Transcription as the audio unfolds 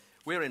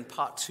We're in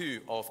part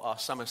 2 of our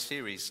summer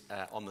series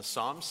on the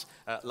Psalms.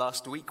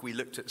 Last week we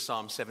looked at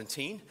Psalm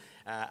 17,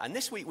 and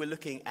this week we're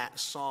looking at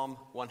Psalm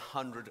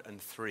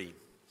 103.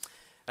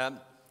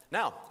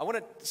 Now, I want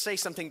to say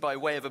something by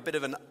way of a bit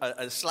of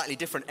a slightly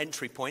different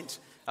entry point.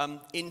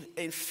 In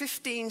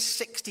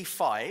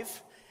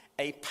 1565,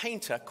 a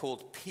painter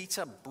called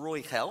Peter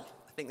Bruegel,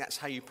 I think that's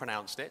how you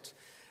pronounced it,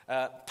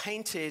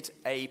 painted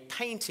a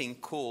painting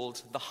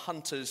called The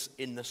Hunters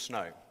in the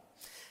Snow.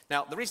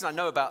 Now, the reason I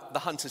know about The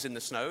Hunters in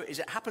the Snow is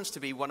it happens to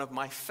be one of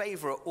my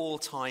favorite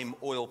all-time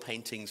oil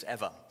paintings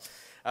ever.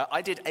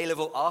 I did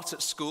A-level art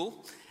at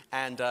school,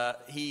 and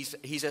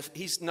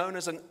he's known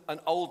as an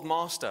old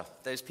master.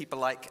 There's people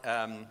like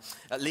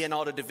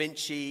Leonardo da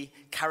Vinci,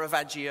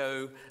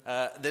 Caravaggio.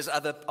 There's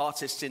other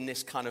artists in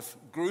this kind of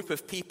group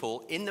of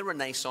people in the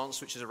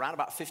Renaissance, which is around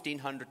about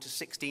 1500 to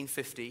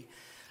 1650.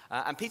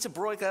 And Peter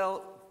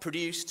Bruegel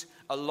produced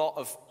a lot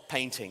of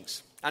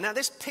paintings. And now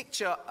this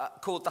picture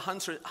called The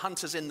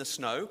Hunters in the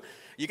Snow,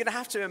 you're going to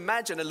have to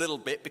imagine a little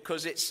bit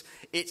because it's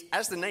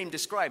as the name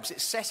describes,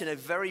 it's set in a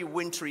very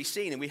wintry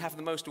scene, and we have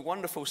the most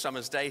wonderful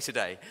summer's day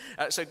today.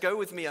 So go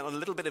with me on a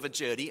little bit of a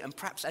journey, and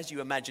perhaps as you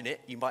imagine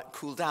it, you might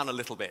cool down a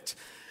little bit.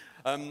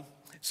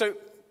 So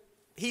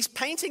he's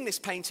painting this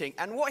painting,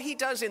 and what he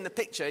does in the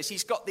picture is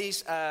he's got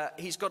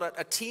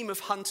a team of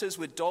hunters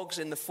with dogs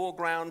in the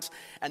foreground,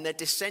 and they're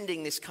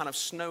descending this kind of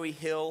snowy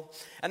hill.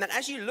 And then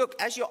as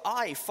your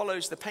eye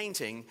follows the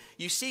painting,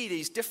 you see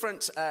these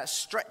different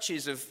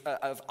stretches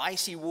of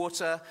icy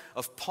water,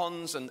 of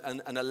ponds and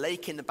a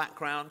lake in the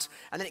background.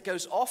 And then it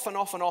goes off and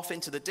off and off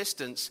into the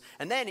distance.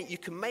 And then you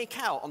can make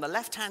out, on the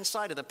left-hand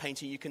side of the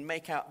painting, you can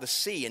make out the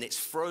sea, and it's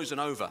frozen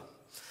over.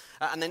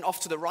 And then off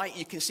to the right,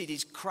 you can see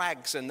these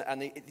crags and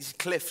these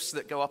cliffs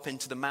that go up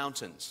into the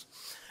mountains.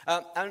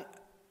 And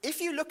if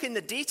you look in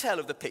the detail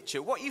of the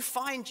picture, what you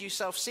find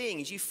yourself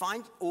seeing is you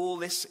find all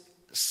this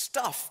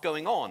stuff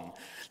going on.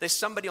 There's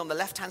somebody on the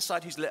left-hand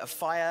side who's lit a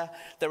fire.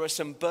 There are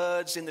some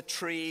birds in the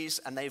trees,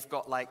 and they've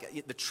got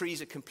the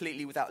trees are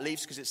completely without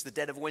leaves because it's the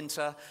dead of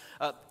winter.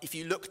 If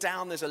you look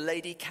down, there's a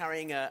lady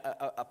carrying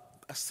a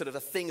sort of a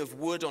thing of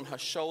wood on her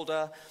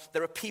shoulder.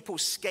 There are people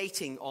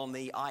skating on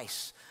the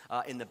ice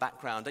in the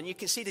background. And you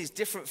can see these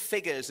different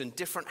figures and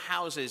different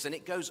houses, and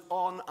it goes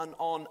on and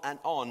on and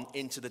on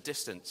into the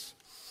distance.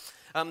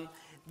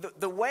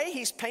 The way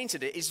he's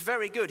painted it is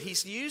very good.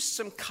 He's used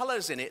some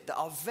colors in it that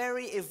are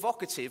very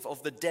evocative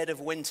of the dead of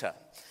winter.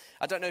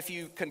 I don't know if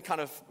you can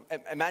kind of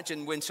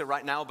imagine winter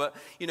right now, but,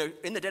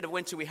 in the dead of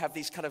winter, we have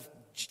this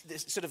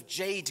sort of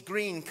jade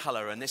green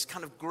color and this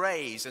kind of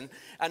grays, and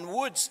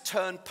woods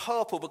turn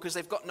purple because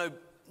they've got no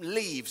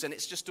leaves, and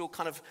it's just all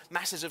kind of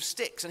masses of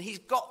sticks. And he's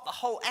got the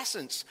whole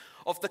essence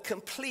of the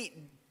complete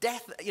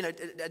death,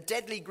 a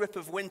deadly grip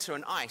of winter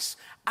and ice,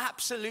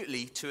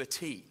 absolutely to a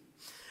T.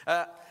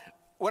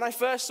 When I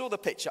first saw the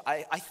picture,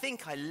 I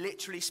think I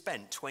literally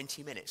spent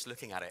 20 minutes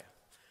looking at it.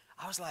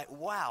 I was like,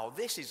 wow,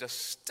 this is a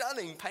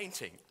stunning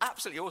painting.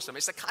 Absolutely awesome.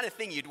 It's the kind of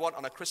thing you'd want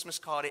on a Christmas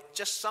card. It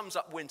just sums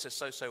up winter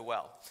so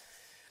well.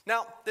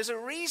 Now, there's a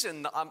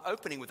reason that I'm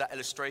opening with that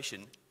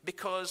illustration,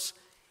 because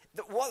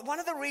one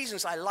of the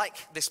reasons I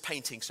like this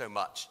painting so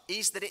much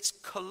is that it's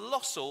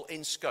colossal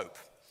in scope.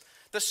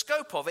 The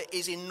scope of it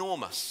is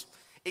enormous.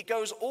 It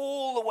goes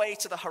all the way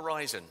to the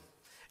horizon.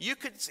 You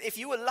could, if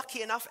you were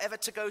lucky enough ever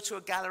to go to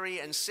a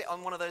gallery and sit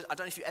on one of those, I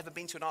don't know if you've ever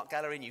been to an art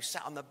gallery and you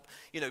sat on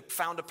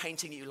found a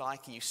painting that you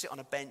like and you sit on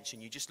a bench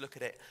and you just look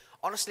at it.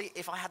 Honestly,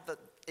 if I had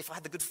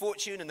the good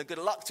fortune and the good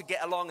luck to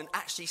get along and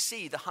actually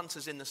see The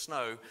Hunters in the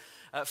Snow,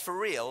 for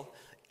real,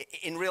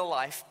 in real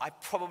life, I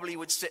probably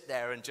would sit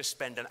there and just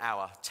spend an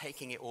hour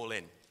taking it all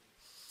in.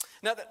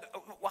 Now,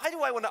 why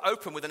do I want to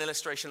open with an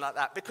illustration like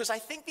that? Because I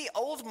think the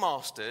old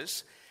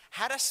masters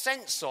had a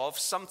sense of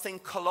something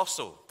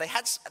colossal. They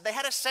had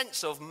a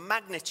sense of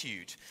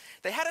magnitude.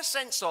 They had a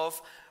sense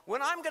of,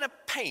 when I'm going to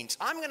paint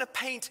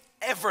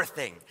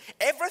everything.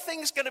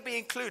 Everything's going to be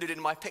included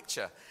in my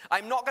picture.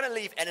 I'm not going to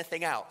leave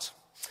anything out.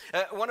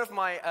 One of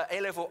my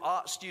A-level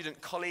art student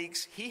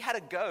colleagues, he had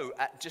a go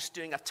at just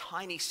doing a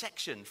tiny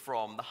section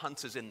from The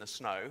Hunters in the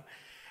Snow,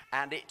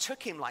 and it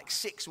took him like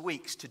 6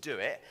 weeks to do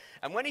it.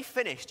 And when he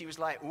finished, he was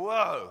like,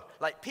 whoa,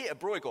 like Peter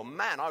Bruegel,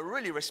 man, I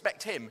really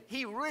respect him.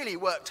 He really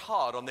worked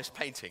hard on this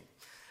painting.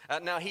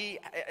 Now, he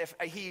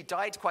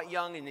died quite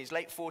young in his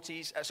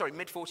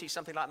mid-40s,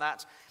 something like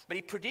that. But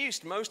he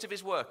produced most of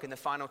his work in the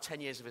final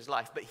 10 years of his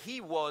life. But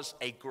he was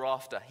a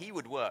grafter. He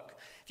would work.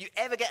 If you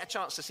ever get a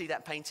chance to see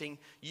that painting,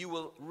 you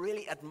will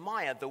really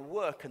admire the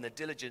work and the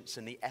diligence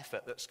and the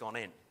effort that's gone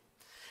in.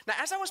 Now,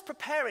 as I was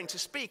preparing to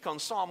speak on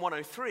Psalm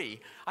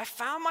 103, I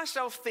found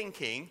myself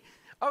thinking,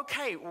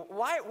 okay,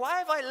 why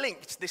have I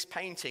linked this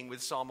painting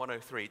with Psalm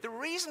 103? The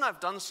reason I've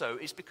done so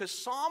is because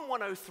Psalm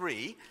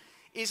 103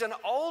 is an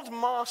old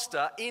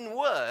master in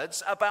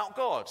words about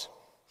God.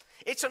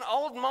 It's an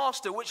old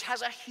master which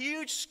has a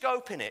huge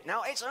scope in it.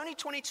 Now, it's only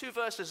 22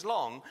 verses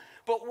long,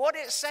 but what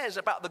it says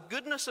about the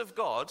goodness of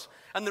God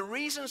and the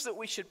reasons that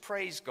we should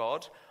praise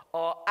God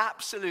are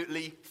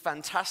absolutely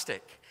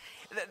fantastic.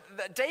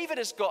 David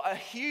has got a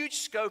huge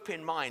scope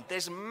in mind.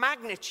 There's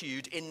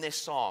magnitude in this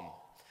psalm.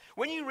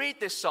 When you read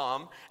this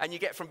psalm and you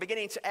get from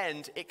beginning to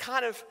end, it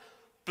kind of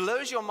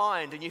blows your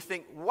mind and you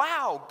think,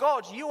 wow,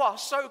 God, you are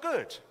so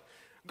good.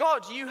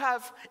 God, you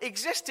have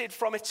existed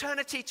from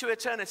eternity to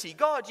eternity.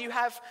 God, you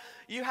have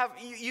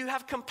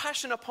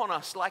compassion upon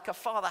us like a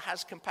father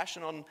has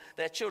compassion on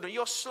their children.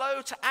 You're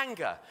slow to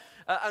anger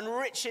and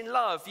rich in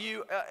love.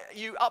 You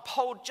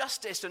uphold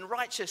justice and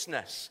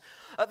righteousness.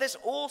 There's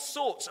all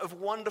sorts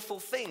of wonderful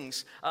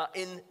things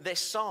in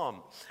this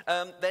psalm.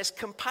 There's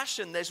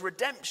compassion, there's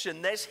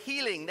redemption, there's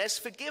healing, there's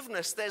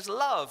forgiveness, there's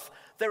love.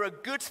 There are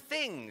good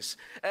things.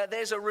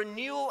 There's a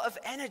renewal of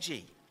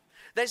energy.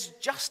 There's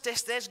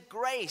justice, there's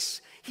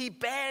grace. He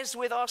bears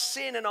with our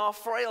sin and our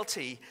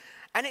frailty.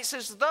 And it's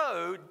as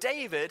though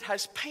David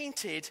has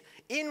painted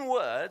in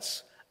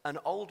words an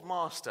old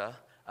master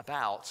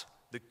about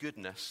the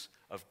goodness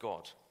of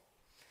God.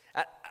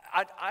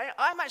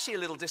 I'm actually a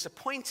little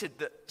disappointed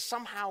that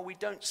somehow we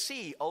don't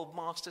see old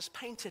masters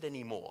painted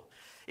anymore.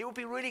 It would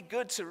be really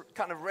good to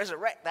kind of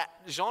resurrect that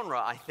genre,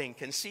 I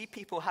think, and see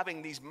people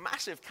having these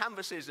massive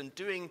canvases and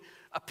doing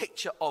a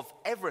picture of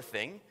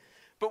everything.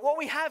 But what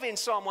we have in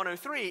Psalm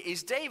 103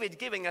 is David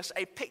giving us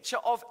a picture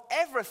of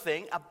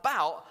everything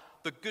about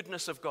the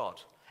goodness of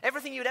God.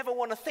 Everything you'd ever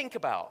want to think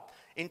about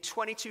in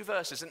 22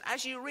 verses. And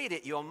as you read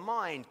it, your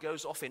mind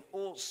goes off in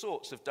all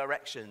sorts of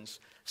directions,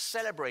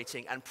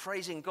 celebrating and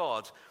praising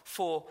God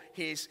for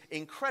his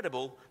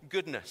incredible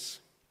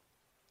goodness.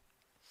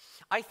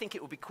 I think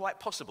it would be quite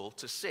possible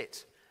to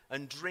sit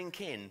and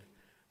drink in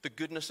the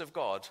goodness of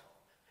God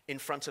in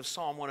front of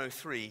Psalm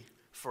 103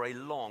 for a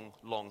long,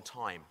 long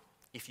time,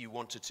 if you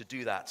wanted to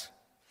do that.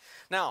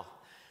 Now,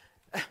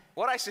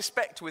 what I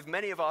suspect with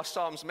many of our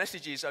Psalms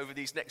messages over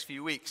these next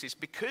few weeks is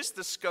because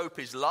the scope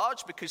is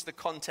large, because the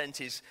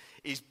content is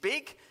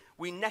big,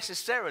 we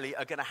necessarily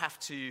are going to have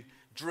to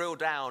drill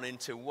down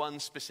into one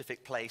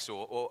specific place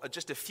or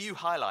just a few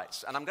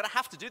highlights. And I'm going to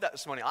have to do that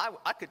this morning.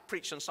 I could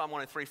preach on Psalm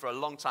 103 for a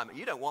long time, but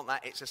you don't want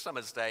that. It's a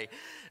summer's day,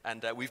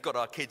 and we've got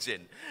our kids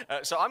in.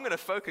 So I'm going to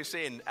focus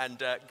in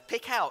and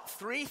pick out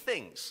three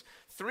things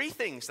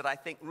that I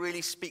think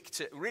really speak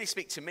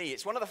to me.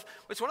 It's one of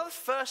the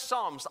first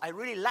Psalms that I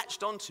really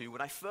latched onto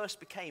when I first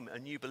became a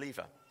new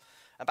believer.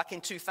 And back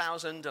in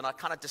 2000, and I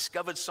kind of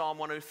discovered Psalm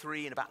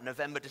 103 in about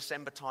November,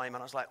 December time,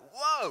 and I was like,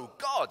 whoa,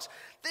 God,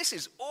 this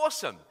is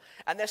awesome.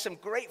 And there's some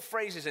great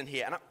phrases in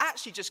here, and I'm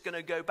actually just going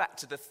to go back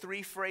to the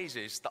three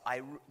phrases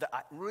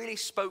that really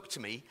spoke to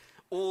me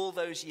all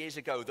those years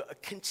ago,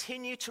 that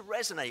continue to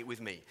resonate with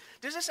me.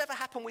 Does this ever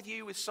happen with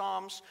you with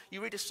Psalms?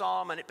 You read a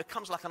Psalm and it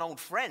becomes like an old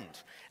friend,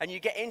 and you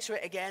get into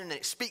it again and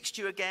it speaks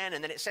to you again,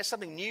 and then it says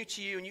something new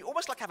to you, and you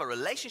almost like have a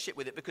relationship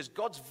with it because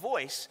God's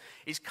voice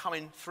is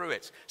coming through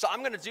it. So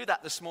I'm going to do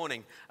that this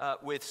morning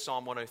with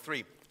Psalm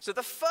 103. So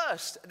the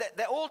first,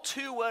 they're all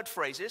two-word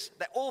phrases.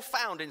 They're all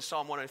found in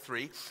Psalm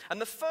 103. And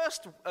the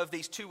first of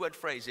these two-word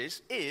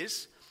phrases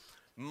is,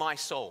 my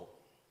soul.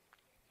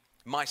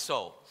 My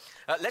soul.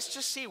 Let's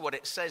just see what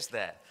it says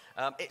there.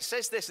 It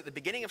says this at the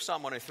beginning of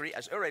Psalm 103,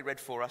 as Ure read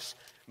for us,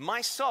 my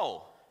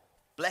soul,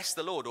 bless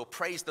the Lord, or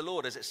praise the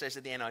Lord, as it says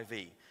in the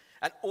NIV.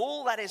 And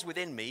all that is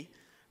within me,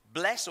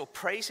 bless or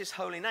praise his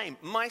holy name.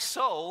 My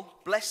soul,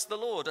 bless the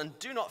Lord, and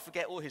do not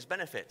forget all his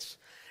benefits.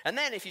 And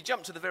then if you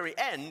jump to the very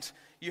end,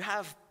 you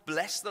have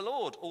bless the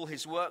Lord, all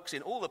his works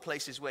in all the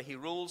places where he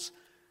rules.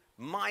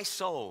 My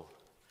soul,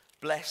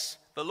 bless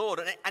the Lord.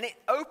 And it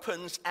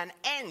opens and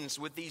ends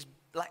with these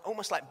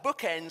almost like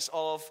bookends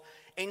of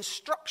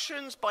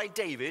instructions by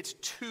David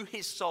to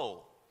his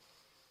soul.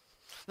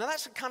 Now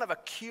that's kind of a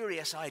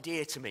curious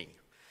idea to me.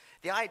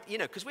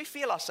 Because we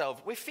feel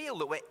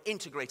that we're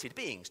integrated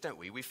beings, don't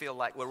we? We feel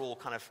like we're all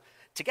kind of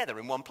together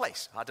in one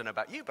place. I don't know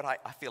about you, but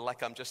I feel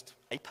like I'm just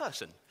a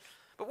person.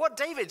 But what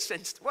David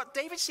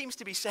seems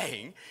to be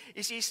saying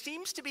is he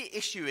seems to be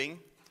issuing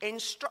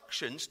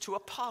instructions to a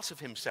part of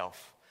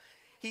himself.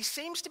 He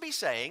seems to be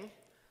saying,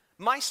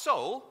 my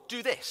soul,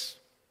 do this.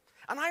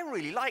 And I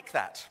really like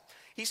that.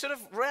 He's sort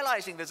of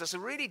realizing there's a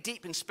really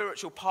deep and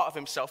spiritual part of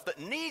himself that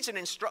needs an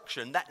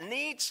instruction, that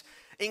needs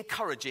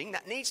encouraging,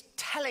 that needs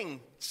telling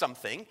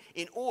something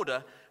in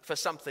order for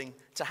something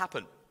to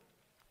happen.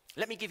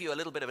 Let me give you a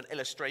little bit of an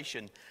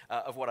illustration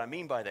of what I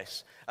mean by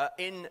this.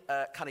 In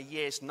kind of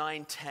years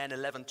 9, 10,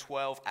 11,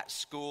 12 at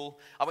school,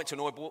 I went to an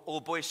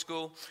all-boys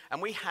school,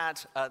 and we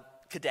had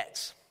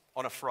cadets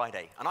on a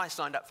Friday, and I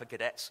signed up for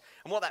cadets.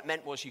 And what that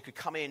meant was you could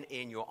come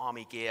in your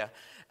army gear,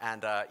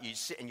 and you'd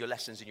sit in your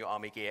lessons in your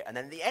army gear. And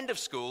then at the end of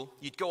school,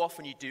 you'd go off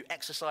and you'd do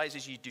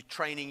exercises, you'd do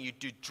training, you'd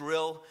do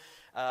drill.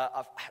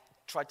 I've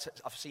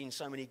seen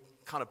so many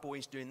kind of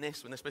boys doing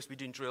this when they're supposed to be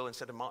doing drill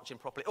instead of marching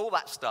properly, all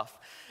that stuff.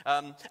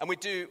 And we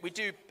do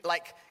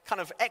like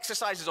kind of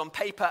exercises on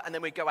paper, and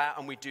then we go out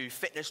and we do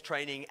fitness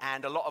training,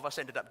 and a lot of us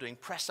ended up doing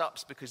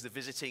press-ups because the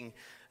visiting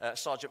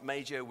sergeant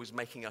major was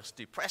making us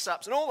do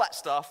press-ups and all that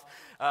stuff.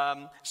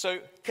 So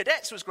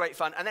cadets was great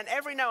fun, and then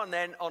every now and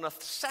then on a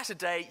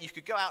Saturday you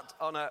could go out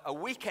on a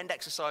weekend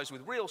exercise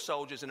with real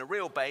soldiers in a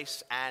real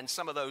base, and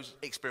some of those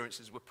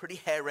experiences were pretty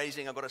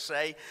hair-raising, I've got to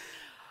say.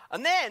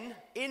 And then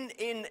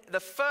in the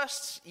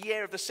first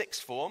year of the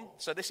sixth form,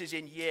 so this is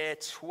in year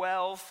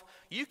 12,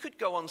 you could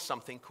go on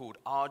something called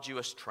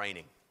arduous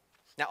training.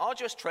 Now,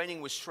 arduous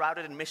training was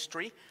shrouded in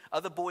mystery.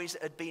 Other boys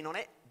that had been on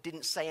it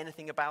didn't say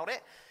anything about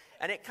it.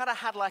 And it kind of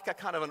had like a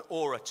kind of an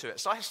aura to it.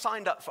 So I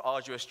signed up for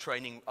arduous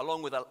training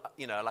along with,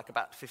 like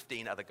about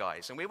 15 other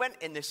guys. And we went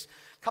in this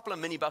couple of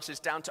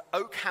minibuses down to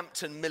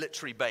Oakhampton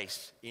Military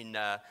Base in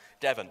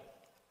Devon.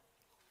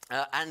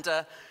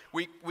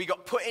 We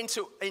got put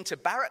into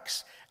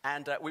barracks,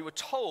 and we were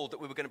told that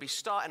we were going to be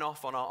starting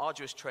off on our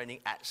arduous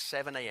training at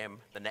 7 a.m.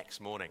 the next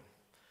morning.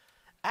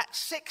 At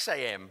 6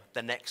 a.m.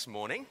 the next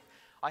morning,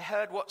 I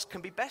heard what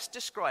can be best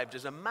described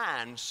as a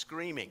man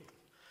screaming.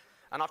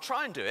 And I'll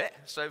try and do it,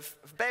 so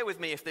bear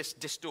with me if this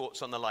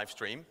distorts on the live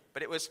stream,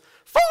 but it was,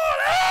 "Fall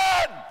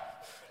in!"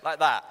 like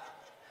that.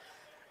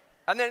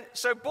 And then,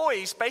 so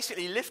boys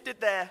basically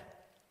lifted their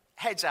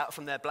heads out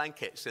from their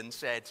blankets and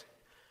said,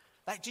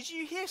 like, "Did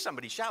you hear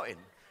somebody shouting?"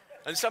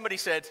 And somebody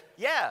said,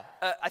 "Yeah,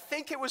 I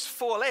think it was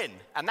fall in."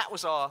 And that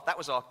was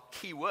our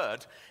key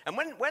word. And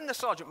when the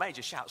sergeant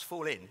major shouts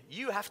 "fall in,"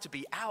 you have to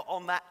be out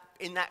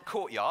in that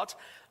courtyard,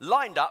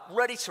 lined up,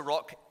 ready to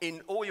rock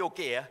in all your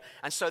gear.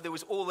 And so there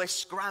was all this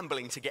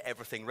scrambling to get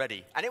everything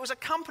ready. And it was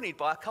accompanied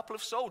by a couple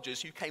of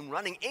soldiers who came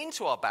running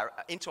into our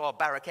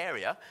barrack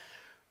area.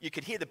 You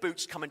could hear the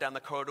boots coming down the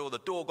corridor. The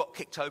door got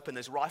kicked open.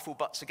 There's rifle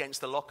butts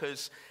against the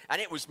lockers.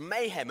 And it was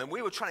mayhem. And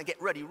we were trying to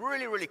get ready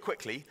really, really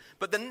quickly.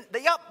 But then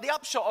the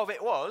upshot of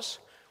it was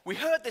we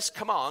heard this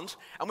command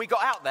and we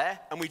got out there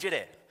and we did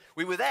it.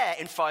 We were there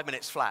in 5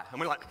 minutes flat. And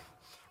we're like,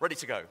 ready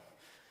to go.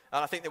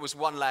 And I think there was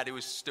one lad who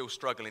was still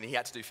struggling. He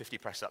had to do 50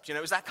 press-ups.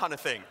 It was that kind of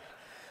thing.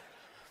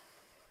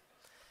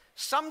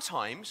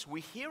 Sometimes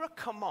we hear a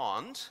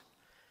command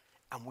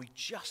and we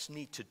just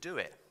need to do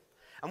it.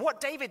 And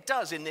what David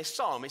does in this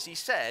psalm is he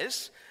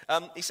says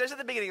at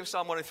the beginning of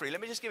Psalm 103,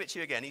 let me just give it to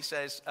you again. He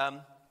says,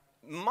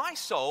 my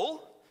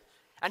soul,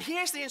 and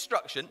here's the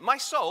instruction, my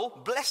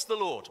soul, bless the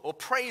Lord, or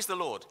praise the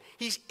Lord.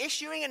 He's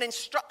issuing an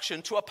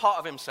instruction to a part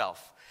of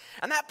himself.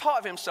 And that part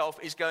of himself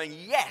is going,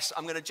 yes,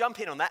 I'm going to jump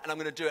in on that and I'm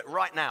going to do it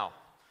right now.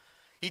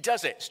 He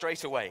does it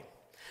straight away.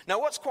 Now,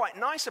 what's quite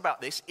nice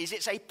about this is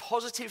it's a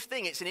positive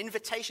thing. It's an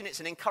invitation. It's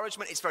an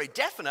encouragement. It's very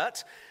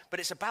definite, but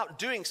it's about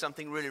doing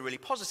something really, really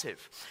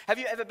positive. Have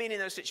you ever been in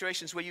those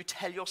situations where you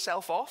tell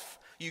yourself off?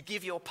 You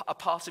give a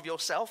part of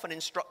yourself an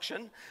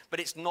instruction, but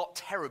it's not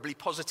terribly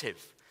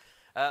positive.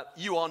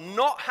 You are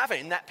not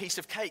having that piece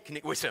of cake,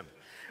 Nick Whittam.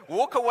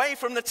 Walk away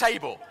from the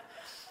table,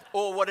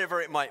 or whatever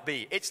it might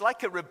be. It's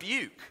like a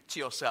rebuke to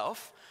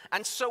yourself.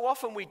 And so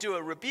often we do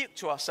a rebuke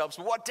to ourselves.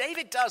 But what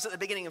David does at the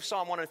beginning of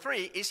Psalm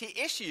 103 is he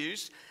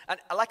issues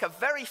like a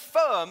very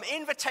firm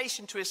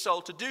invitation to his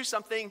soul to do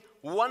something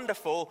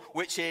wonderful,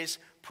 which is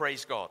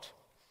praise God.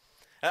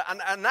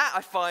 And that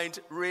I find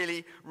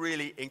really,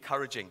 really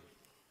encouraging.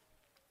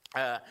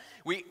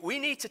 We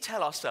need to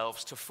tell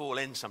ourselves to fall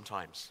in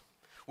sometimes.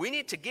 We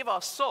need to give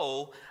our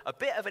soul a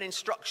bit of an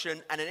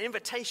instruction and an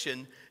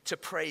invitation to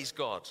praise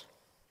God.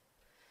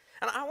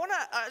 And I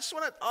just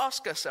want to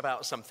ask us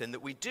about something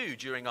that we do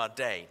during our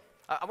day.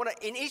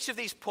 In each of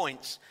these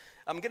points,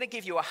 I'm going to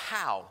give you a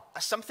how,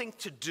 something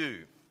to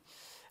do.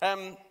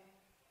 I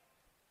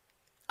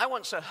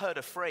once heard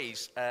a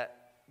phrase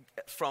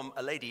from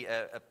a lady,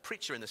 a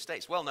preacher in the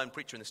States, well-known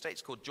preacher in the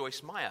States called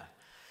Joyce Meyer.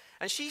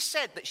 And she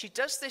said that she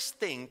does this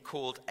thing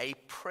called a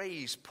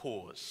praise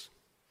pause.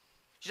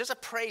 She does a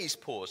praise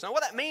pause. Now,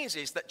 what that means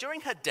is that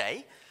during her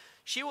day,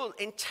 she will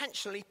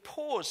intentionally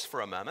pause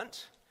for a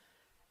moment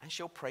and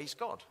she'll praise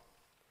God.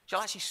 She'll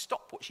actually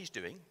stop what she's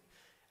doing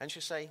and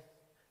she'll say,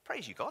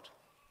 praise you, God.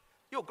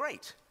 You're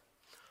great.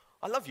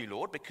 I love you,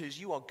 Lord, because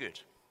you are good.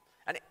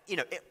 And,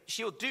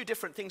 she'll do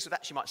different things with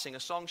that. She might sing a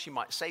song. She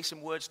might say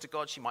some words to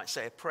God. She might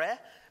say a prayer.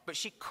 But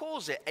she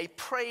calls it a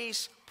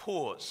praise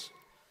pause.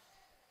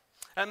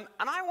 And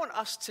I want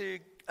us to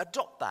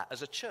adopt that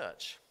as a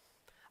church.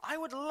 I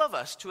would love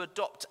us to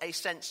adopt a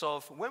sense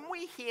of when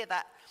we hear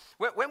that,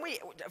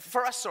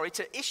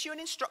 to issue an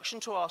instruction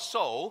to our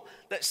soul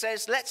that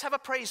says, let's have a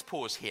praise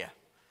pause here.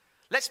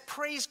 Let's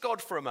praise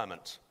God for a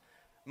moment.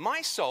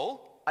 My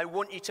soul, I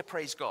want you to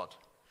praise God.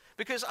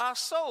 Because our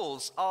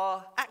souls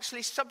are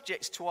actually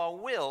subject to our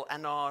will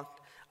and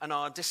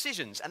our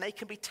decisions, and they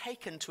can be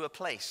taken to a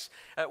place.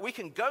 We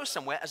can go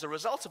somewhere as a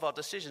result of our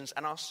decisions,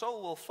 and our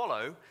soul will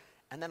follow,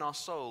 and then our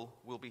soul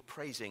will be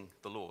praising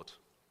the Lord.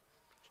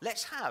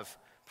 Let's have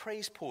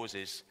praise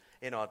pauses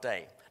in our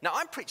day. Now,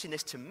 I'm preaching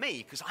this to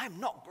me because I'm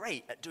not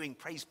great at doing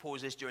praise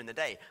pauses during the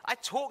day. I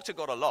talk to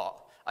God a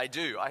lot. I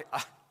do.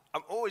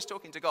 I'm always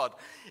talking to God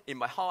in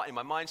my heart, in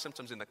my mind,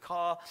 sometimes in the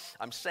car.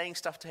 I'm saying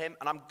stuff to him,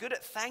 and I'm good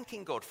at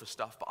thanking God for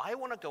stuff, but I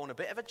want to go on a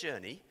bit of a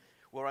journey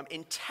where I'm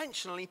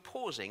intentionally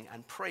pausing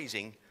and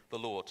praising the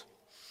Lord.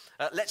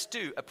 Let's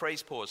do a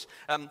praise pause.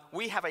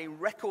 We have a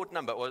record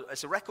number, or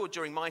it's a record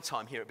during my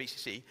time here at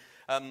BCC.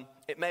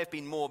 It may have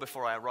been more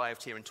before I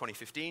arrived here in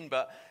 2015,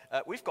 but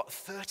we've got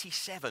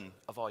 37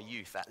 of our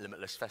youth at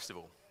Limitless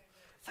Festival.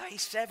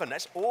 37,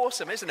 that's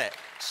awesome, isn't it?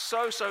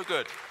 So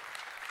good.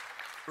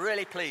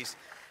 Really pleased.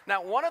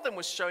 Now, one of them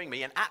was showing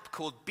me an app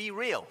called Be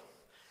Real.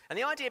 And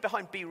the idea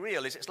behind Be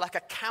Real is it's like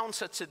a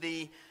counter to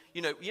the,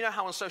 you know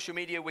how on social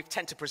media we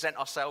tend to present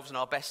ourselves in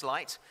our best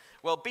light?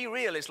 Well, Be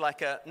Real is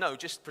like no,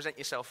 just present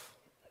yourself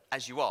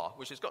as you are,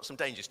 which has got some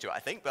dangers to it, I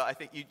think, but I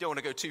think you don't want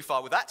to go too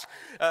far with that.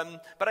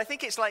 But I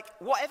think it's like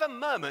whatever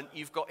moment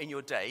you've got in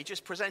your day,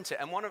 just present it.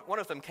 And one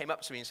of them came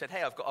up to me and said,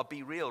 hey, I've got a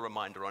Be Real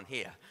reminder on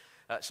here.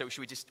 So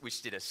we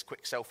just did a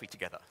quick selfie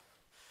together.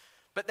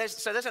 But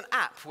there's an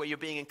app where you're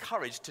being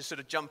encouraged to sort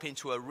of jump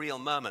into a real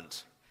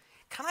moment.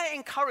 Can I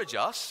encourage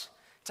us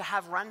to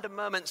have random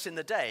moments in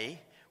the day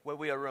where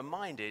we are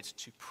reminded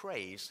to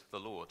praise the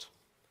Lord?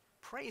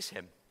 Praise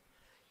him.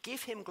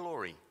 Give him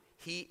glory.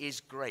 He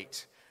is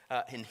great.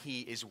 And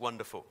he is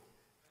wonderful.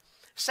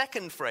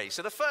 Second phrase.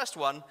 So the first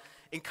one,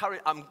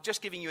 I'm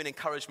just giving you an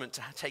encouragement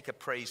to take a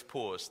praise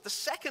pause. The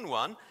second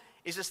one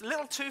is this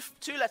little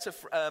two-letter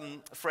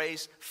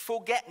phrase,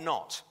 forget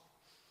not.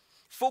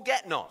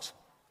 Forget not.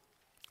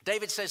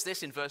 David says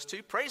this in verse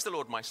 2, praise the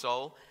Lord, my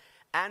soul,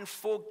 and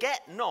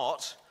forget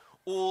not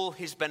all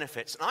his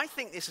benefits. And I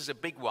think this is a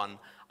big one.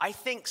 I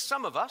think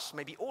some of us,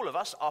 maybe all of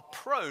us, are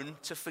prone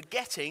to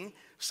forgetting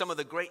some of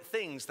the great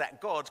things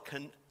that God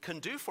can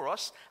do for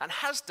us and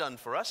has done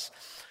for us.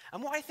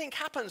 And what I think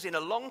happens in a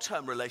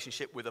long-term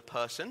relationship with a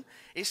person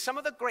is some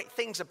of the great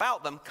things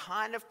about them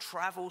kind of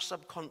travel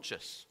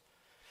subconscious.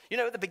 You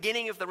know, at the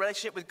beginning of the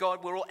relationship with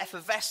God, we're all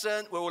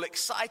effervescent, we're all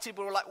excited,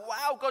 we're all like,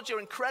 wow, God,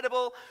 you're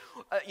incredible.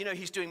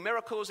 He's doing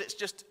miracles, it's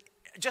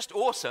just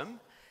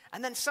awesome.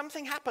 And then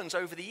something happens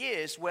over the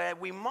years where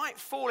we might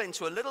fall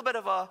into a little bit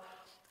of a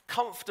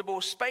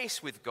comfortable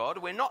space with God.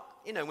 We're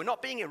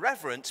not being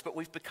irreverent, but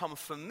we've become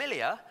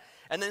familiar.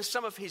 And then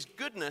some of his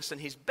goodness and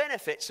his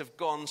benefits have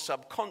gone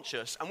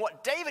subconscious. And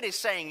what David is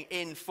saying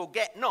in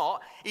forget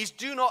not is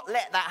do not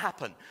let that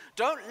happen.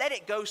 Don't let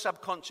it go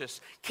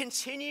subconscious.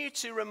 Continue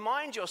to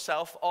remind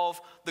yourself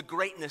of the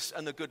greatness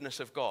and the goodness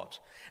of God.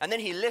 And then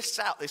he lists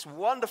out this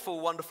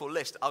wonderful, wonderful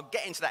list. I'll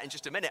get into that in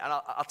just a minute, and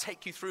I'll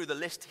take you through the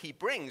list he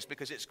brings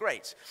because it's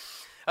great.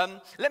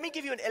 Let me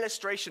give you an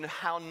illustration of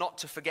how not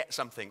to forget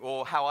something,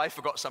 or how I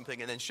forgot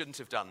something and then shouldn't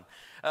have done.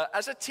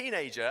 As a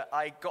teenager,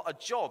 I got a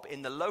job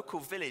in the local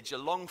village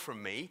along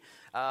from me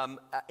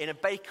in a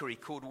bakery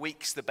called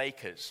Weeks the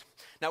Bakers.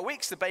 Now,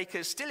 Weeks the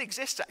Bakers still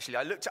exists, actually.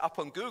 I looked it up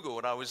on Google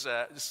when I was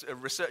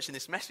researching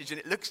this message, and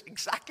it looks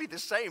exactly the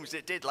same as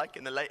it did like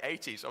in the late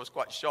 80s. I was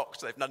quite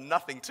shocked. They've done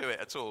nothing to it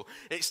at all.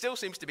 It still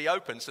seems to be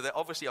open, so they're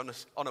obviously on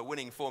a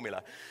winning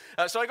formula.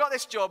 So I got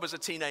this job as a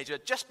teenager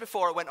just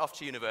before I went off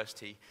to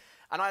university.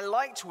 And I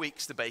liked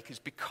Weeks the Bakers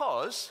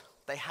because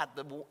they had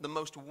the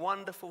most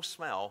wonderful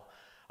smell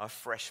of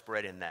fresh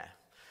bread in there.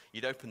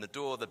 You'd open the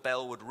door, the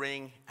bell would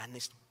ring, and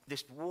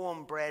this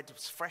warm bread,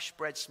 fresh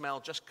bread smell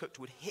just cooked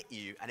would hit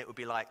you, and it would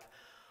be like,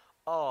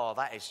 oh,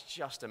 that is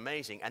just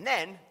amazing. And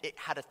then it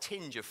had a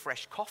tinge of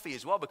fresh coffee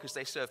as well because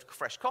they served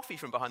fresh coffee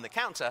from behind the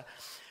counter.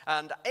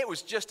 And it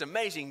was just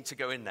amazing to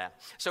go in there.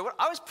 So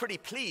I was pretty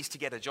pleased to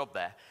get a job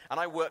there.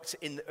 And I worked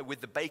with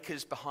the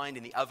bakers behind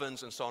in the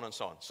ovens and so on and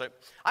so on. So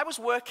I was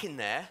working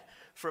there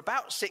for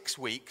about 6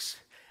 weeks.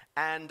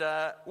 And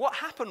what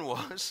happened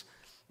was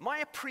my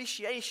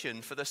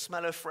appreciation for the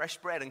smell of fresh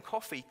bread and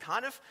coffee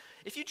kind of,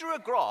 if you drew a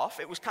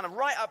graph, it was kind of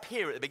right up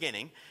here at the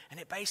beginning.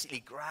 And it basically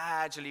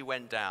gradually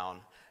went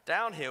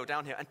downhill,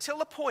 until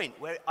the point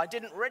where I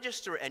didn't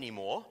register it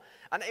anymore.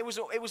 And it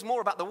was more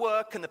about the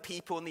work and the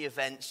people and the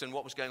events and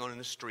what was going on in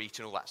the street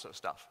and all that sort of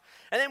stuff.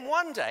 And then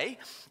one day,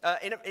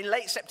 in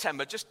late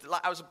September, just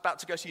like I was about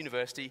to go to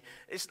university,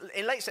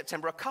 in late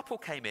September, a couple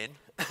came in,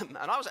 and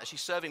I was actually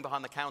serving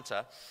behind the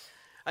counter.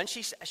 And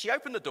she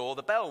opened the door,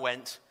 the bell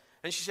went,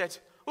 and she said,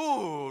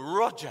 "Ooh,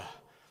 Roger,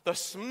 the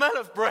smell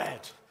of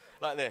bread,"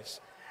 like this.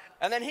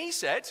 And then he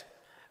said,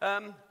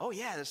 "Oh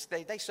yeah,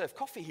 they serve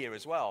coffee here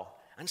as well."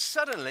 And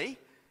suddenly,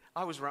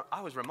 I was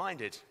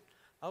reminded,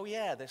 oh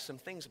yeah, there's some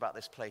things about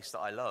this place that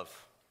I love.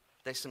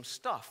 There's some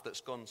stuff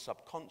that's gone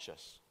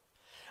subconscious.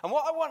 And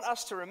what I want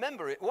us to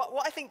remember,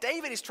 what I think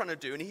David is trying to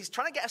do, and he's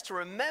trying to get us to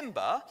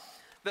remember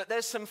that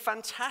there's some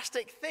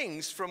fantastic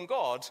things from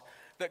God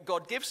that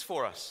God gives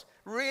for us.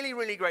 Really,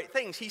 really great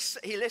things.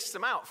 He lists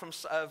them out from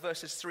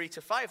verses 3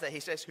 to 5 there. He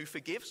says, who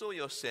forgives all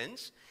your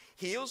sins,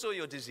 heals all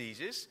your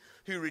diseases,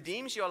 who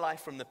redeems your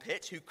life from the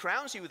pit, who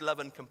crowns you with love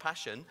and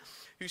compassion,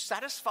 who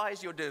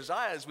satisfies your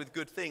desires with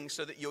good things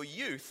so that your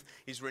youth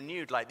is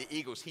renewed like the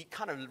eagles. He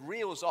kind of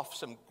reels off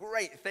some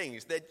great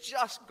things. They're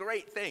just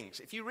great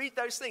things. If you read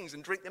those things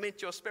and drink them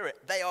into your spirit,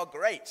 they are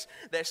great.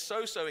 They're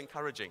so, so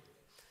encouraging.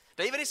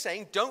 David is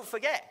saying, don't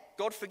forget,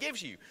 God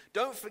forgives you.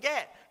 Don't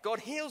forget, God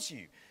heals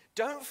you.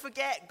 Don't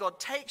forget, God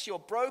takes your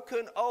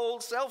broken,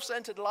 old,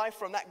 self-centered life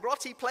from that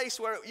grotty place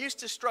where it used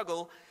to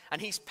struggle,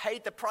 and he's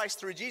paid the price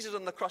through Jesus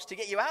on the cross to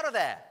get you out of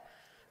there.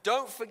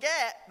 Don't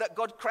forget that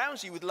God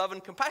crowns you with love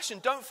and compassion.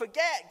 Don't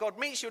forget God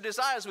meets your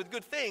desires with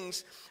good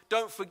things.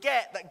 Don't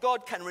forget that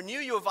God can renew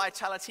your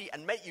vitality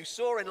and make you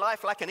soar in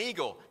life like an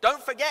eagle.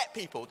 Don't forget,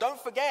 people. Don't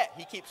forget,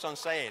 he keeps on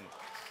saying.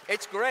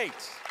 It's great.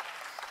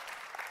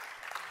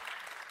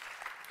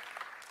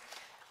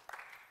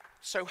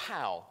 So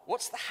how?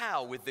 What's the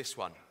how with this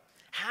one?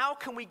 How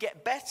can we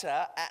get better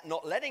at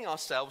not letting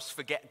ourselves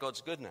forget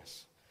God's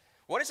goodness?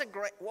 What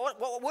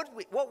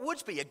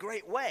would be a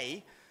great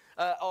way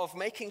of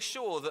making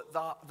sure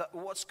that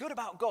what's good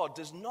about God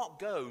does not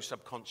go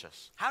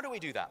subconscious? How do we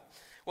do that?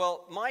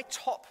 Well, my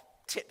top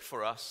tip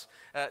for us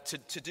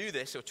to do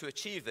this or to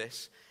achieve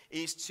this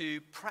is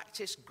to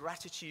practice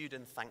gratitude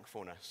and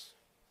thankfulness.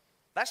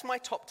 That's my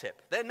top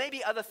tip. There may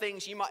be other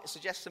things. You might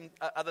suggest some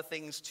other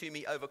things to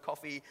me over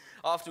coffee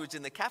afterwards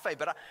in the cafe.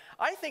 But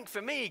I think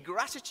for me,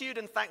 gratitude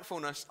and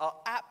thankfulness are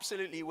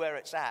absolutely where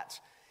it's at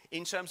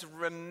in terms of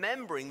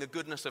remembering the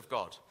goodness of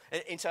God,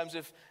 in terms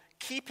of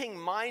keeping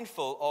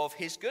mindful of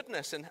his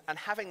goodness and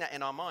having that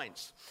in our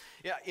minds.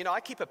 Yeah, you know, I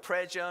keep a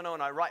prayer journal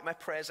and I write my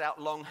prayers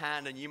out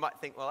longhand, and you might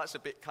think, well, that's a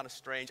bit kind of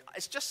strange.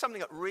 It's just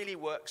something that really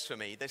works for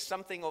me. There's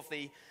something of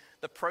the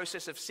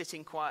process of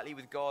sitting quietly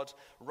with God,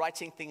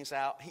 writing things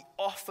out. He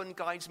often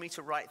guides me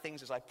to write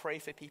things as I pray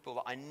for people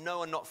that I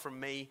know are not from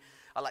me.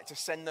 I like to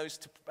send those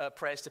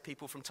prayers to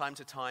people from time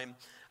to time.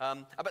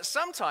 But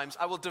sometimes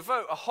I will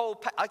devote a whole...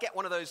 I get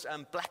one of those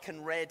black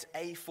and red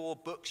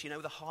A4 books, you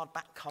know, the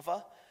hardback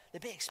cover. They're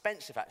a bit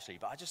expensive, actually,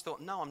 but I just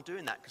thought, no, I'm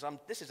doing that because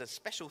this is a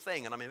special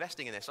thing and I'm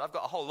investing in this. So I've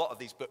got a whole lot of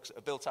these books that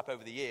are built up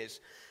over the years,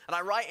 and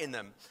I write in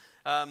them.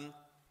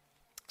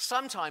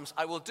 Sometimes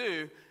I will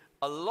do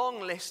a long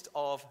list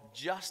of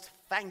just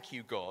thank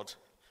you, God,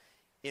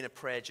 in a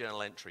prayer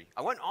journal entry.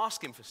 I won't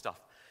ask him for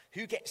stuff.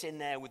 Who gets in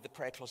there with the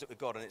prayer closet with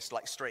God and it's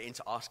like straight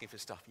into asking for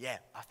stuff? Yeah,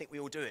 I think we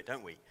all do it,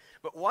 don't we?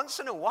 But once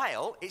in a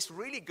while, it's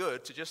really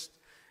good to just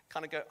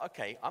kind of go,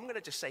 okay, I'm going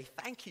to just say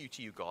thank you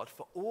to you, God,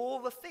 for all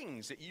the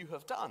things that you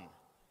have done.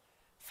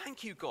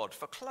 Thank you, God,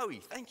 for Chloe.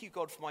 Thank you,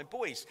 God, for my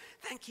boys.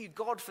 Thank you,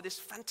 God, for this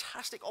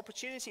fantastic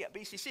opportunity at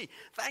BCC.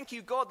 Thank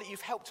you, God, that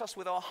you've helped us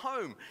with our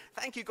home.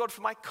 Thank you, God,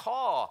 for my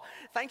car.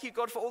 Thank you,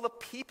 God, for all the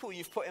people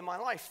you've put in my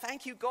life.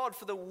 Thank you, God,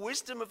 for the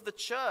wisdom of the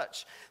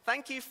church.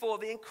 Thank you for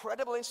the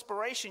incredible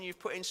inspiration you've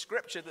put in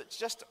Scripture that's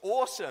just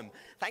awesome.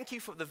 Thank you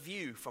for the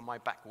view from my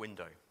back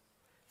window.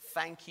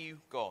 Thank you,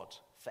 God,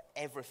 for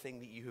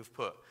everything that you have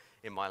put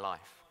in my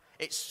life.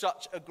 It's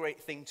such a great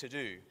thing to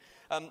do.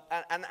 And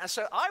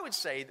so I would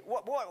say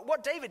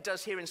what David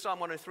does here in Psalm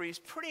 103 is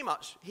pretty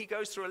much he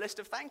goes through a list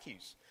of thank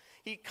yous.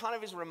 He kind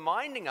of is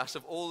reminding us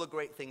of all the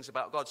great things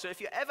about God. So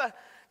if you're ever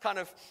kind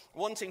of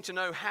wanting to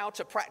know how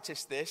to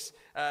practice this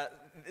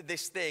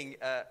thing,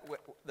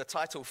 the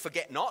title,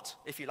 Forget Not,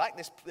 if you like,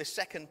 this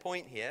second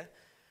point here,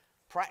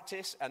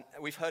 practice, and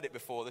we've heard it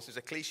before, this is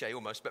a cliche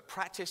almost, but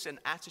practice an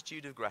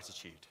attitude of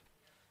gratitude.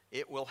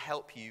 It will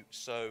help you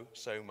so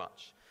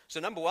much. So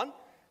number one,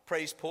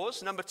 praise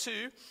pause. Number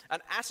two, an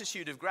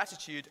attitude of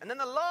gratitude. And then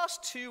the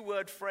last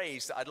two-word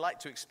phrase that I'd like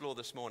to explore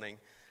this morning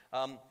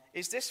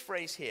is this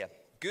phrase here,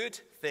 good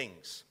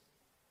things.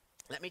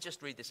 Let me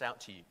just read this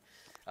out to you.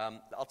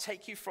 I'll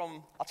take you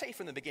from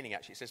the beginning,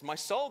 actually. It says, my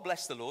soul,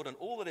 bless the Lord, and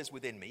all that is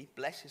within me,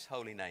 bless his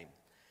holy name.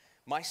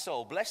 My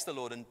soul, bless the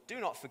Lord, and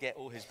do not forget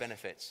all his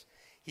benefits.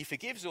 He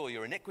forgives all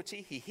your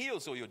iniquity. He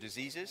heals all your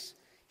diseases.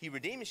 He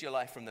redeems your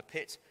life from the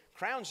pit.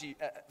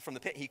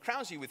 He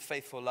crowns you with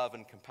faithful love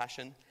and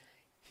compassion.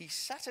 He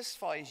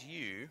satisfies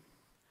you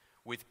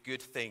with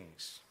good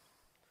things.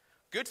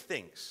 Good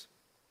things.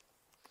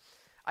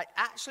 I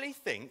actually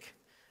think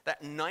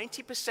that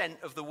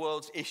 90% of the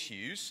world's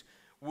issues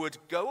would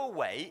go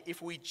away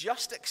if we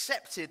just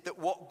accepted that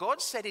what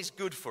God said is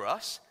good for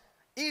us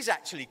is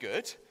actually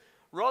good,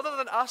 rather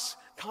than us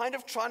kind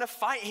of trying to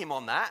fight him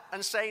on that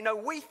and say, no,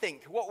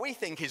 what we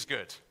think is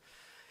good.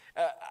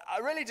 I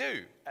really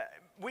do.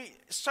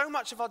 So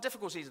much of our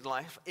difficulties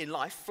in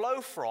life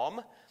flow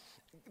from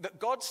that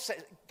God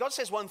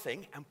says one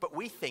thing, but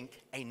we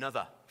think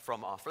another,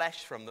 from our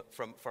flesh,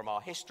 from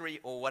our history,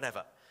 or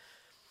whatever.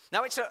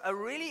 Now, it's a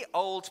really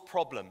old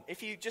problem.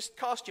 If you just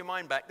cast your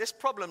mind back, this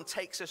problem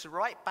takes us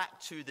right back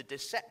to the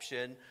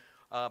deception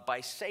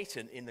by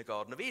Satan in the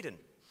Garden of Eden.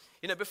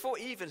 You know, before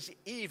Eve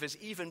has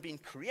even been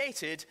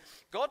created,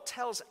 God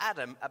tells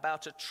Adam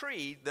about a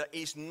tree that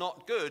is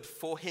not good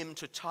for him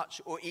to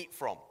touch or eat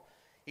from.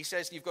 He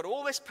says, you've got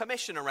all this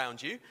permission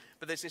around you,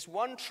 but there's this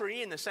one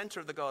tree in the center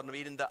of the Garden of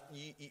Eden that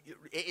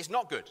it is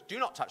not good. Do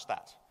not touch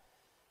that.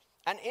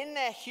 And in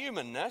their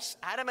humanness,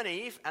 Adam and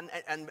Eve, and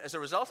as a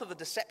result of the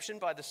deception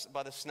by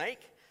the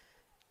snake,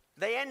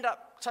 they end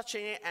up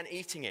touching it and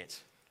eating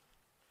it.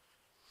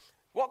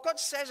 What God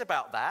says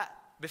about that,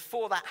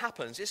 before that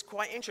happens, is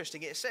quite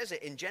interesting. It says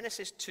it in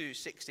Genesis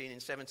 2:16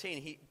 and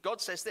 17. God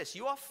says this,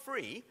 you are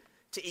free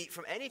to eat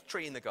from any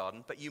tree in the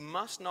garden, but you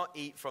must not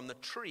eat from the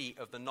tree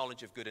of the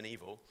knowledge of good and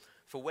evil,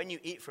 for when you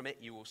eat from it,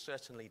 you will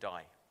certainly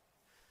die.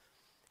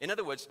 In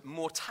other words,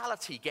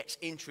 mortality gets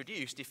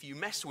introduced if you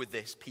mess with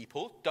this,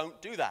 people.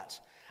 Don't do that.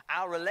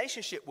 Our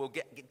relationship will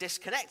get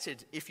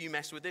disconnected if you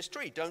mess with this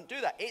tree. Don't do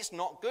that. It's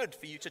not good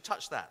for you to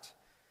touch that.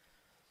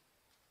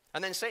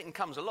 And then Satan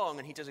comes along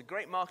and he does a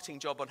great marketing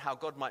job on how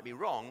God might be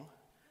wrong.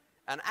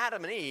 And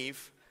Adam and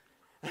Eve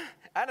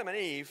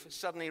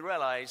suddenly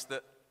realize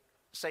that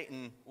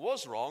Satan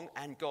was wrong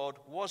and God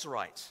was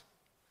right.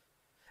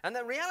 And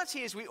the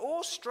reality is we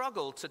all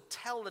struggle to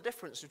tell the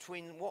difference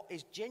between what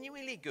is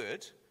genuinely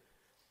good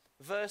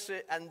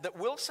versus, and that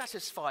will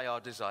satisfy our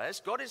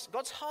desires.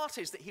 God's heart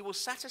is that he will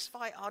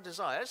satisfy our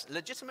desires,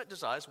 legitimate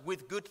desires,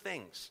 with good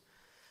things.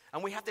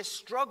 And we have this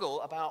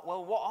struggle about,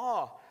 well, what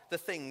are the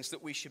things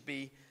that we should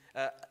be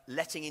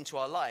letting into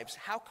our lives?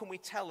 How can we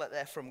tell that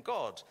they're from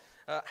God?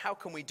 How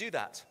can we do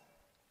that?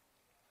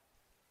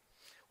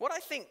 What I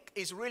think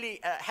is really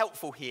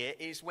helpful here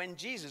is when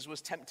Jesus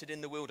was tempted in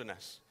the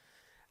wilderness.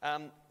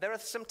 There are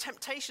some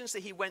temptations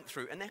that he went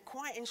through, and they're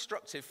quite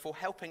instructive for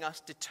helping us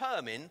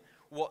determine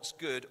what's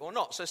good or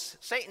not. So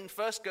Satan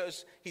first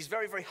goes, he's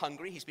very, very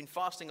hungry. He's been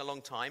fasting a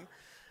long time.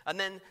 And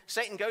then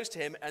Satan goes to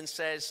him and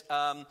says,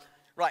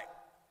 right,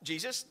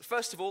 Jesus,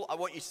 first of all, I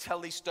want you to tell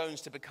these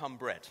stones to become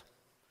bread.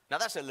 Now,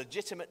 that's a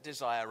legitimate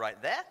desire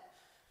right there,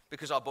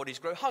 because our bodies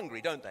grow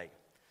hungry, don't they?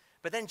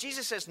 But then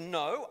Jesus says,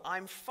 no,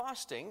 I'm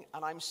fasting,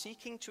 and I'm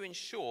seeking to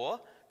ensure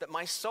that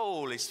my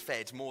soul is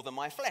fed more than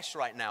my flesh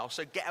right now,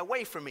 so get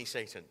away from me,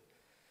 Satan.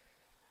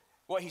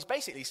 What he's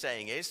basically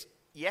saying is,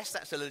 yes,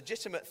 that's a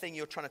legitimate thing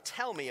you're trying to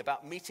tell me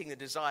about meeting the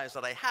desires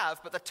that I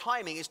have, but the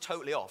timing is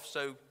totally off,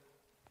 so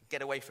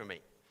get away from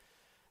me.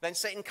 Then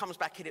Satan comes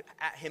back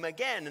at him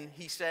again, and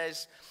he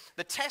says,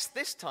 the test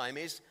this time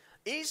is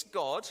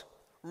God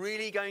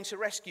really going to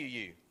rescue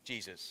you,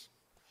 Jesus?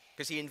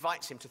 Because he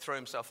invites him to throw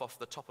himself off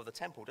the top of the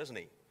temple, doesn't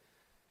he?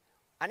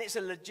 And it's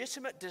a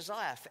legitimate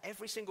desire for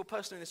every single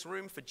person in this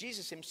room, for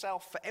Jesus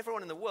himself, for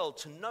everyone in the world,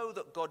 to know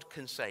that God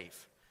can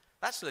save.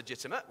 That's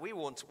legitimate. We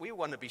want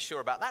to be sure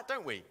about that,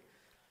 don't we?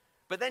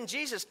 But then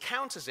Jesus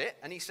counters it,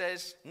 and he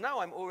says, no,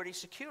 I'm already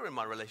secure in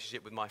my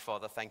relationship with my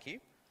Father, thank you.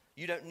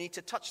 You don't need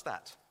to touch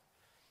that.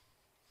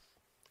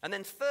 And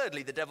then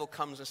thirdly, the devil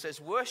comes and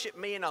says, worship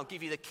me and I'll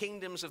give you the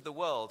kingdoms of the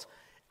world.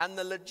 And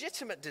the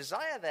legitimate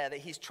desire there that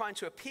he's trying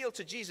to appeal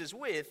to Jesus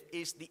with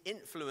is the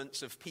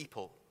influence of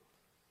people.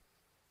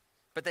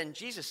 But then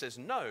Jesus says,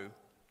 no,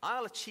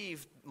 I'll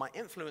achieve my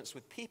influence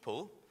with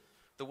people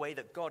the way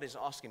that God is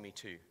asking me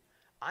to.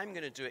 I'm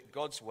going to do it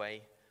God's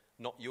way,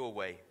 not your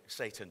way,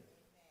 Satan.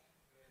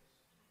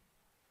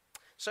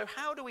 So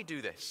how do we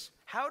do this?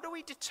 How do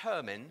we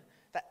determine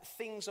that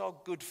things are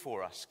good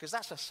for us? Because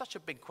that's such a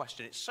big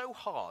question. It's so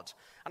hard.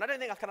 And I don't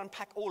think I can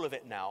unpack all of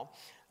it now.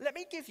 Let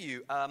me give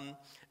you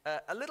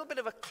a little bit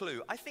of a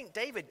clue. I think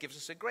David gives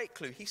us a great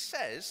clue. He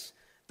says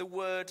the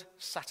word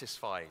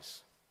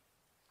satisfies.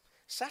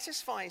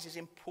 Satisfies is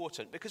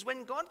important because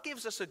when God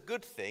gives us a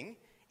good thing,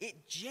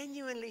 it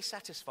genuinely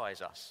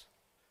satisfies us.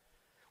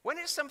 When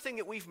it's something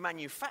that we've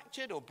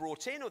manufactured or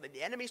brought in, or that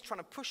the enemy's trying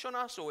to push on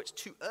us, or it's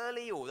too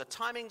early, or the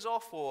timing's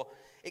off, or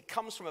it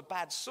comes from a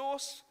bad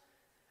source,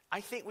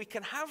 I think we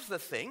can have the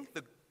thing,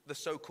 the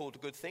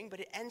so-called good thing, but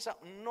it ends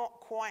up not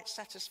quite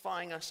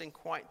satisfying us in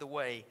quite the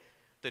way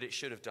that it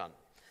should have done.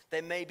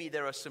 Maybe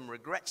there are some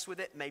regrets with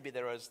it. Maybe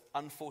there are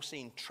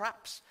unforeseen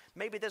traps.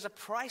 Maybe there's a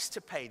price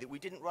to pay that we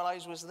didn't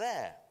realize was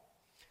there.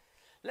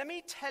 Let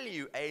me tell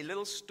you a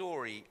little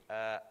story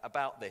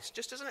about this,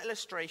 just as an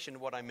illustration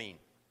of what I mean.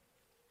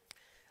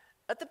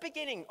 At the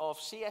beginning of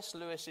C.S.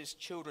 Lewis's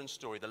children's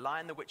story, The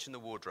Lion, the Witch, and the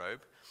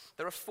Wardrobe,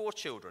 there are 4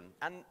 children,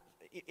 and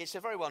it's a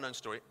very well-known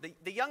story.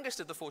 The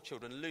youngest of the 4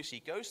 children,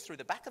 Lucy, goes through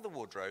the back of the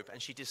wardrobe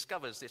and she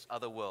discovers this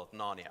other world,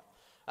 Narnia.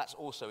 That's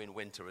also in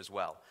winter as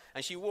well.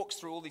 And she walks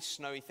through all these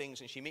snowy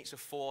things and she meets a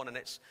fawn and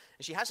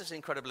she has this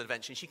incredible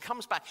adventure. And she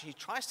comes back and she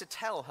tries to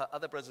tell her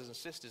other brothers and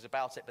sisters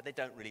about it, but they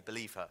don't really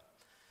believe her.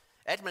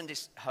 Edmund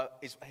is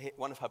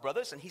one of her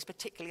brothers and he's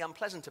particularly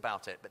unpleasant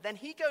about it. But then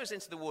he goes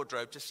into the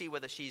wardrobe to see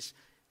whether she's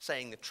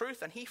saying the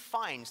truth, and he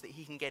finds that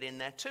he can get in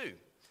there too.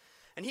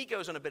 And he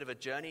goes on a bit of a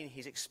journey, and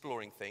he's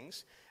exploring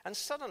things. And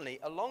suddenly,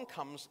 along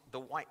comes the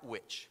White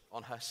Witch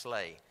on her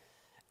sleigh.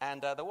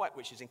 And the White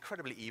Witch is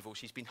incredibly evil.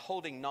 She's been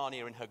holding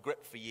Narnia in her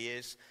grip for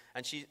years.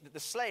 And the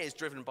sleigh is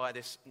driven by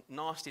this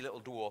nasty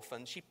little dwarf.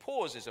 And she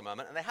pauses a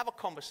moment, and they have a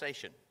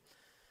conversation.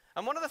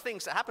 And one of the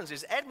things that happens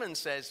is Edmund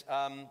says,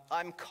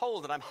 I'm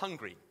cold and I'm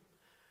hungry.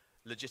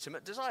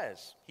 Legitimate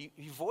desires. He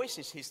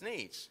voices his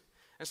needs.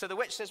 And so the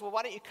witch says, well,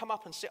 why don't you come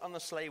up and sit on the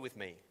sleigh with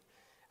me?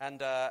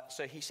 And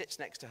so he sits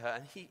next to her,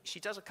 and she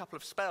does a couple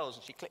of spells,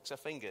 and she clicks her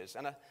fingers,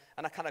 and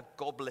a kind of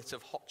goblet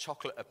of hot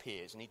chocolate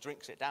appears, and he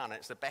drinks it down, and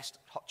it's the best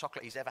hot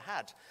chocolate he's ever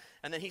had.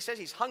 And then he says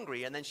he's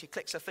hungry, and then she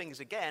clicks her fingers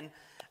again,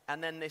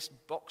 and then this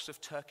box of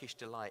Turkish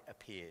Delight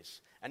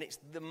appears. And it's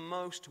the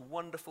most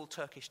wonderful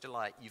Turkish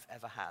Delight you've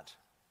ever had.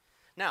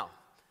 Now,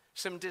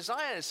 some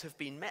desires have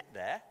been met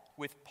there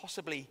with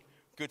possibly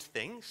good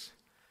things,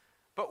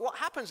 but what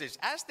happens is,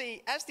 as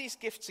these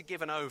gifts are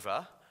given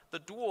over, the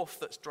dwarf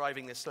that's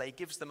driving the sleigh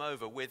gives them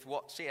over with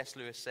what C.S.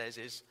 Lewis says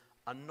is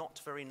a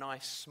not very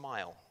nice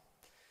smile.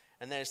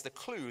 And there's the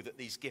clue that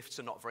these gifts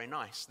are not very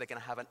nice. They're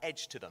going to have an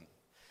edge to them.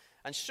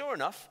 And sure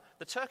enough,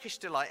 the Turkish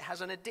Delight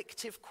has an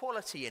addictive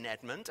quality in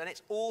Edmund, and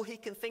it's all he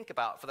can think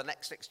about for the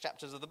next 6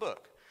 chapters of the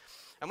book.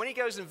 And when he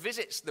goes and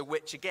visits the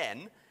witch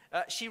again,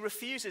 she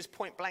refuses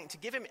point blank to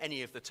give him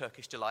any of the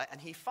Turkish Delight,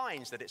 and he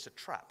finds that it's a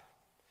trap.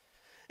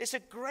 It's a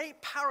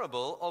great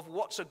parable of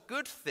what's a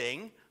good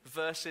thing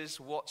versus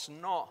what's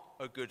not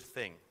a good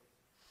thing.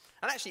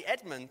 And actually,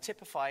 Edmund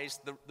typifies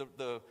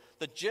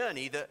the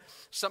journey that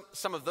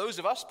some of those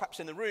of us, perhaps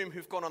in the room,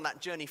 who've gone on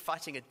that journey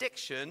fighting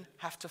addiction,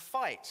 have to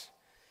fight.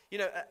 You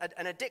know,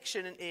 an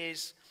addiction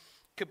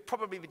could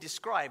probably be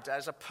described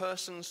as a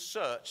person's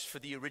search for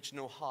the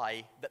original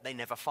high that they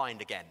never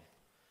find again.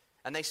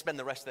 And they spend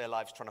the rest of their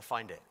lives trying to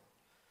find it.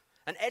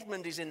 And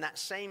Edmund is in that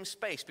same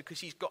space because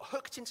he's got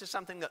hooked into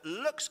something that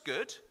looks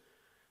good,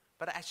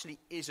 but actually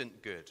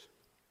isn't good.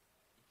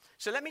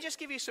 So let me just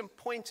give you some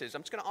pointers.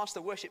 I'm just going to ask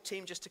the worship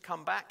team just to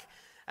come back,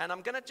 and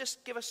I'm going to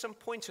just give us some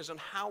pointers on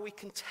how we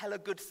can tell a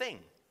good thing.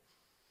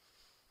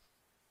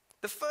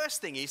 The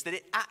first thing is that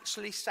it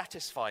actually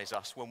satisfies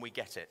us when we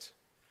get it.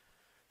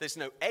 There's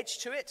no edge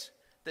to it.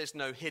 There's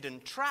no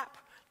hidden trap.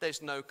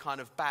 There's no kind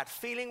of bad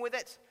feeling with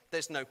it.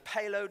 There's no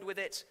payload with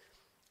it.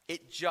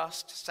 It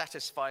just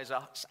satisfies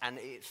us and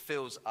it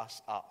fills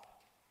us up.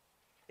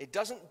 It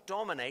doesn't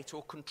dominate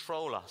or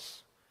control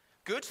us.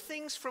 Good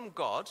things from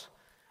God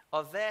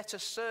are there to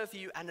serve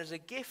you, and as a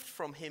gift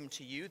from Him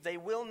to you, they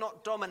will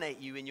not dominate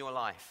you in your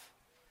life.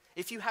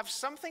 If you have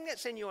something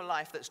that's in your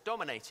life that's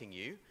dominating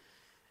you,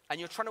 and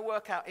you're trying to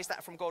work out, is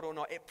that from God or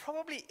not? It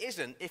probably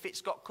isn't if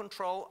it's got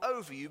control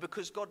over you,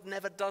 because God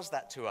never does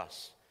that to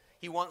us.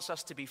 He wants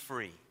us to be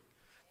free.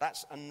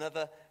 That's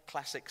another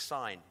classic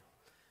sign.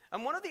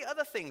 And one of the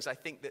other things I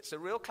think that's a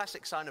real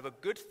classic sign of a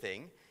good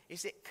thing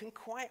is it can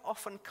quite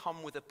often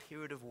come with a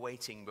period of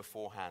waiting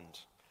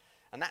beforehand.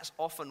 And that's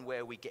often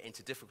where we get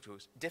into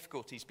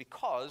difficulties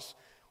because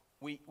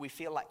we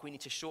feel like we need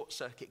to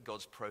short-circuit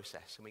God's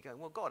process. And we go,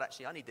 well, God,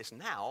 actually, I need this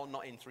now,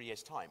 not in 3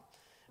 years' time.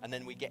 And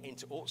then we get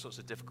into all sorts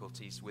of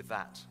difficulties with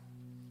that.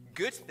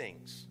 Good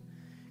things.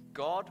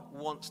 God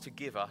wants to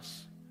give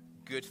us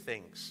good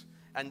things.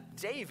 And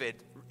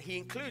David, he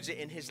includes it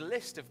in his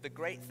list of the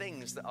great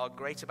things that are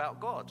great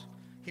about God.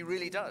 He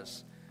really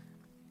does.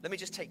 Let me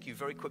just take you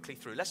very quickly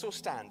through. Let's all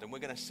stand and we're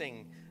going to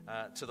sing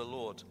to the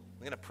Lord.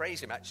 We're going to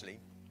praise Him, actually.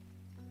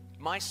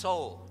 My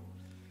soul.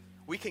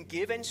 We can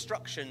give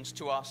instructions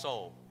to our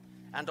soul,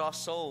 and our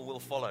soul will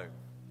follow.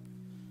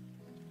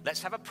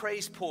 Let's have a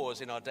praise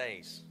pause in our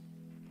days.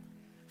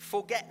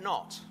 Forget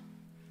not.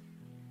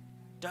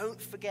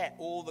 Don't forget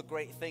all the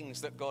great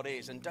things that God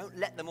is, and don't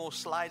let them all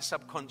slide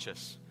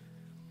subconscious.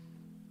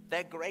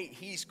 They're great.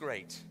 He's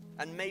great.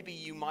 And maybe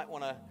you might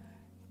want to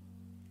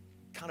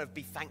kind of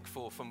be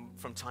thankful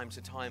from time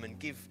to time and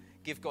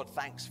give God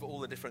thanks for all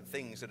the different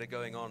things that are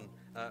going on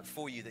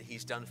for you that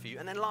He's done for you.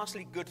 And then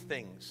lastly, good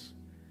things.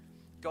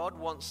 God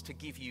wants to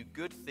give you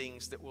good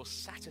things that will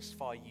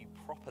satisfy you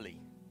properly.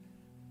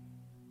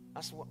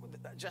 That's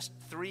just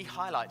 3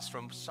 highlights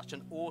from such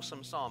an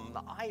awesome psalm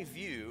that I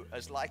view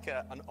as like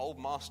an old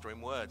master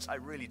in words. I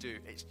really do.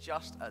 It's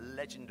just a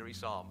legendary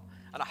psalm.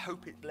 And I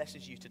hope it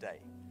blesses you today.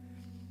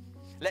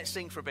 Let's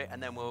sing for a bit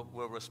and then we'll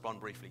respond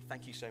briefly.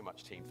 Thank you so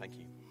much, team. Thank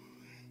you.